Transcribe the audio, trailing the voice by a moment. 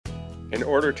In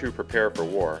order to prepare for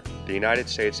war, the United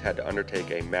States had to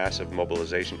undertake a massive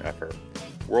mobilization effort.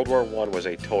 World War I was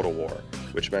a total war,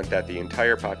 which meant that the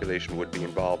entire population would be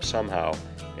involved somehow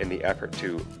in the effort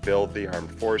to build the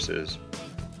armed forces,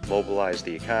 mobilize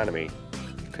the economy,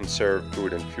 conserve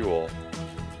food and fuel,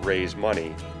 raise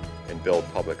money, and build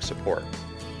public support.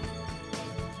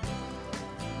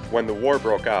 When the war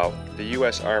broke out, the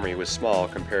U.S. Army was small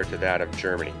compared to that of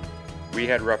Germany. We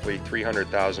had roughly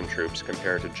 300,000 troops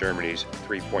compared to Germany's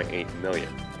 3.8 million.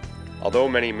 Although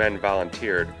many men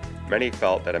volunteered, many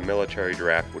felt that a military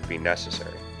draft would be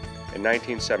necessary. In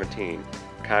 1917,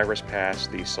 Congress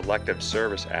passed the Selective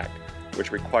Service Act,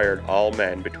 which required all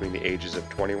men between the ages of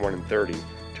 21 and 30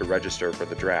 to register for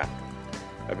the draft.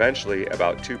 Eventually,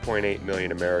 about 2.8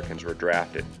 million Americans were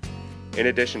drafted. In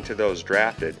addition to those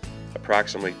drafted,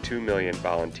 approximately 2 million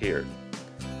volunteered.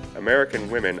 American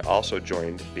women also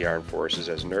joined the armed forces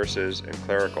as nurses and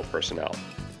clerical personnel.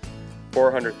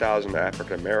 400,000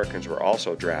 African Americans were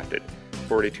also drafted.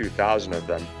 42,000 of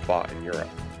them fought in Europe.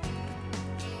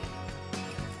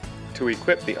 To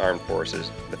equip the armed forces,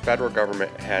 the federal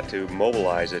government had to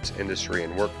mobilize its industry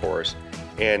and workforce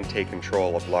and take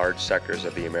control of large sectors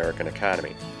of the American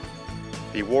economy.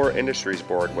 The War Industries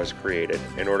Board was created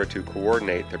in order to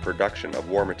coordinate the production of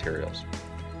war materials.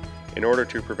 In order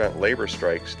to prevent labor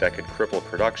strikes that could cripple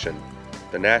production,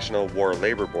 the National War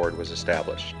Labor Board was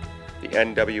established. The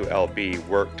NWLB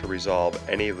worked to resolve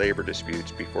any labor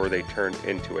disputes before they turned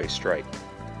into a strike.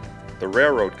 The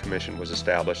Railroad Commission was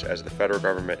established as the federal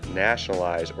government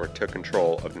nationalized or took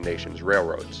control of the nation's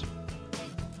railroads.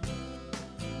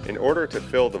 In order to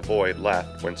fill the void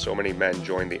left when so many men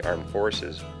joined the armed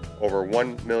forces, over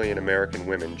 1 million American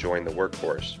women joined the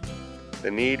workforce. The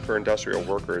need for industrial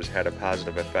workers had a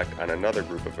positive effect on another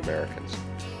group of Americans.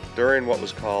 During what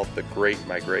was called the Great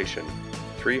Migration,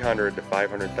 300,000 to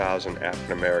 500,000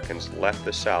 African Americans left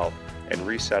the South and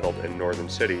resettled in northern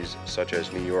cities such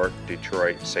as New York,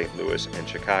 Detroit, St. Louis, and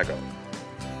Chicago.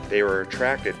 They were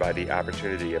attracted by the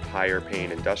opportunity of higher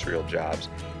paying industrial jobs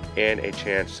and a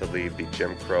chance to leave the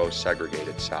Jim Crow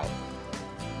segregated South.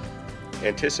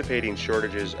 Anticipating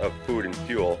shortages of food and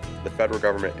fuel, the federal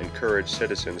government encouraged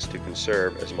citizens to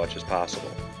conserve as much as possible.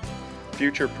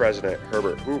 Future President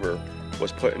Herbert Hoover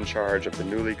was put in charge of the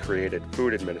newly created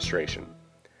Food Administration.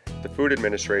 The Food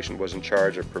Administration was in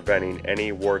charge of preventing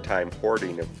any wartime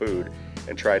hoarding of food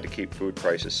and tried to keep food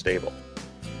prices stable.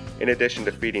 In addition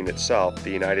to feeding itself,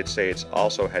 the United States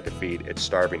also had to feed its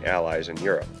starving allies in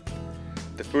Europe.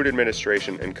 The Food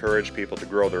Administration encouraged people to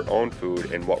grow their own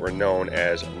food in what were known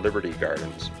as Liberty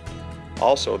Gardens.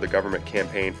 Also, the government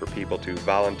campaigned for people to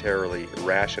voluntarily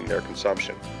ration their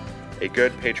consumption. A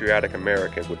good patriotic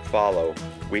American would follow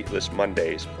Wheatless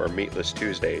Mondays or Meatless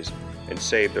Tuesdays and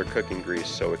save their cooking grease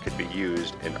so it could be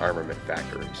used in armament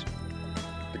factories.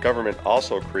 The government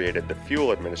also created the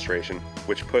Fuel Administration,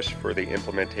 which pushed for the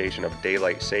implementation of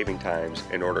daylight saving times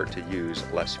in order to use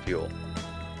less fuel.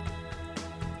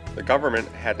 The government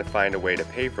had to find a way to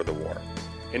pay for the war.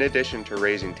 In addition to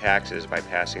raising taxes by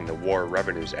passing the War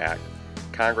Revenues Act,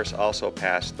 Congress also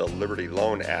passed the Liberty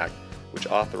Loan Act, which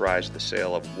authorized the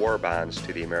sale of war bonds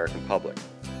to the American public.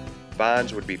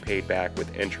 Bonds would be paid back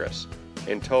with interest.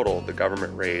 In total, the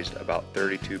government raised about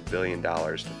 $32 billion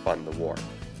to fund the war.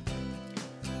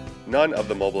 None of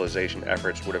the mobilization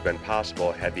efforts would have been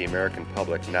possible had the American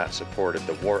public not supported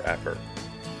the war effort.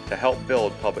 To help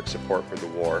build public support for the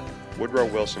war, Woodrow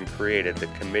Wilson created the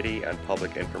Committee on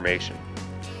Public Information.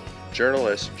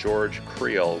 Journalist George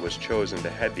Creel was chosen to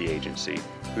head the agency,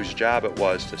 whose job it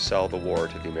was to sell the war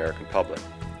to the American public.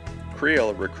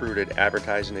 Creel recruited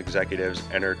advertising executives,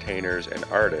 entertainers, and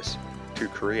artists to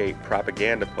create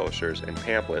propaganda posters and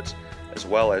pamphlets, as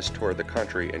well as tour the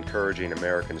country encouraging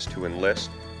Americans to enlist,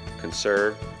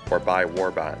 conserve, or buy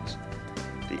war bonds.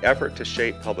 The effort to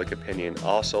shape public opinion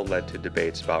also led to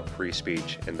debates about free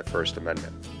speech and the First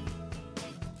Amendment.